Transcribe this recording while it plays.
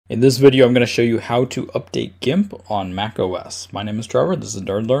In this video, I'm going to show you how to update Gimp on macOS. My name is Trevor, this is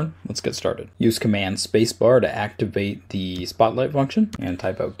NerdLearn. Let's get started. Use Command Spacebar to activate the Spotlight function and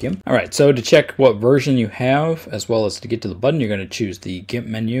type out Gimp. Alright, so to check what version you have, as well as to get to the button, you're going to choose the Gimp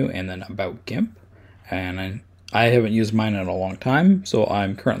menu and then About Gimp. And I haven't used mine in a long time, so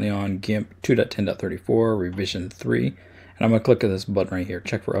I'm currently on Gimp 2.10.34, revision 3. And I'm going to click on this button right here,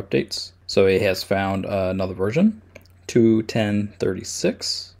 check for updates. So it has found another version,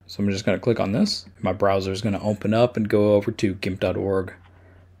 2.10.36. So I'm just going to click on this. My browser is going to open up and go over to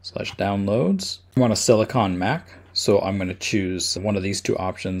gimp.org/downloads. I'm on a Silicon Mac, so I'm going to choose one of these two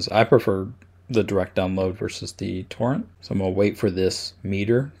options. I prefer the direct download versus the torrent. So I'm going to wait for this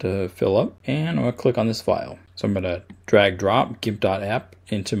meter to fill up, and I'm going to click on this file. So I'm going to drag drop gimp.app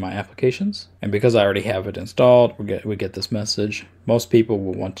into my applications. And because I already have it installed, we get this message. Most people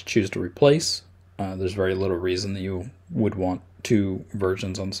will want to choose to replace. There's very little reason that you would want two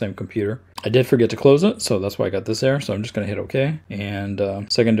versions on the same computer. I did forget to close it, so that's why I got this error. So I'm just going to hit OK. And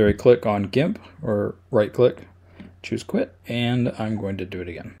secondary click on Gimp, or right click, choose quit. And I'm going to do it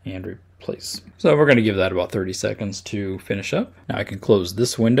again and replace. So we're going to give that about 30 seconds to finish up. Now I can close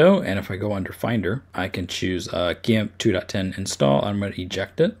this window, and if I go under Finder, I can choose Gimp 2.10 install. I'm going to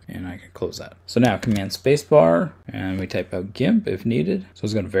eject it, and I can close that. So now Command Spacebar, and we type out Gimp if needed. So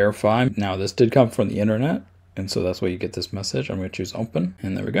it's going to verify. Now this did come from the internet, and so that's why you get this message. I'm going to choose open,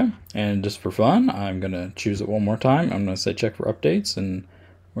 and there we go. And just for fun, I'm going to choose it one more time. I'm going to say check for updates, and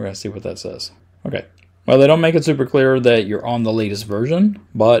we're going to see what that says. Okay. Well, they don't make it super clear that you're on the latest version,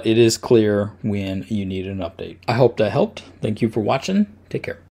 but it is clear when you need an update. I hope that helped. Thank you for watching. Take care.